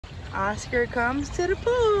Oscar comes to the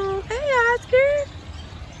pool. Hey, Oscar.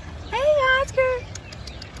 Hey, Oscar.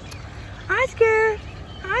 Oscar.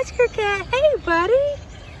 Oscar cat. Hey, buddy.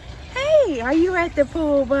 Hey, are you at the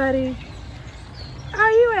pool, buddy?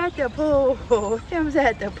 Are you at the pool? Tim's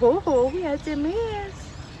at the pool. Yes, Tim is.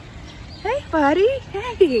 Hey, buddy.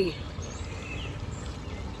 Hey.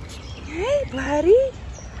 Hey, buddy.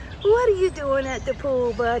 What are you doing at the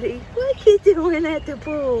pool, buddy? What you doing at the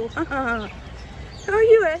pool? Are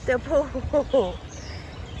you at the pool?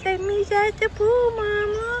 Say, me's at the pool,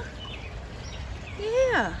 Mama.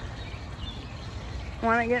 Yeah.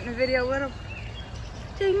 Want to get in the video with him?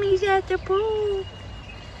 Say, me's at the pool.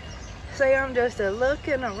 Say, I'm just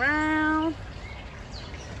looking around.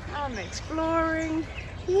 I'm exploring.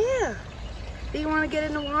 Yeah. Do you want to get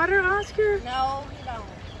in the water, Oscar? No, you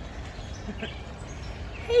don't.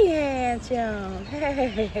 Hey, handsome.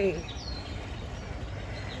 Hey.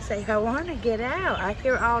 Say, I want to get out. I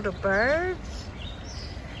hear all the birds.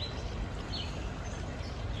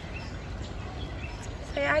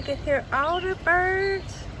 Say, I can hear all the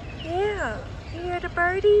birds. Yeah. You hear the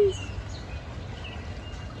birdies?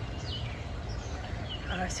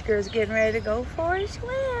 Oscar's getting ready to go for a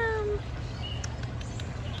swim.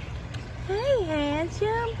 Hey,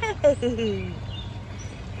 handsome. Hey.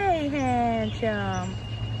 Hey, handsome.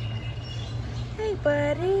 Hey,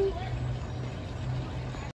 buddy.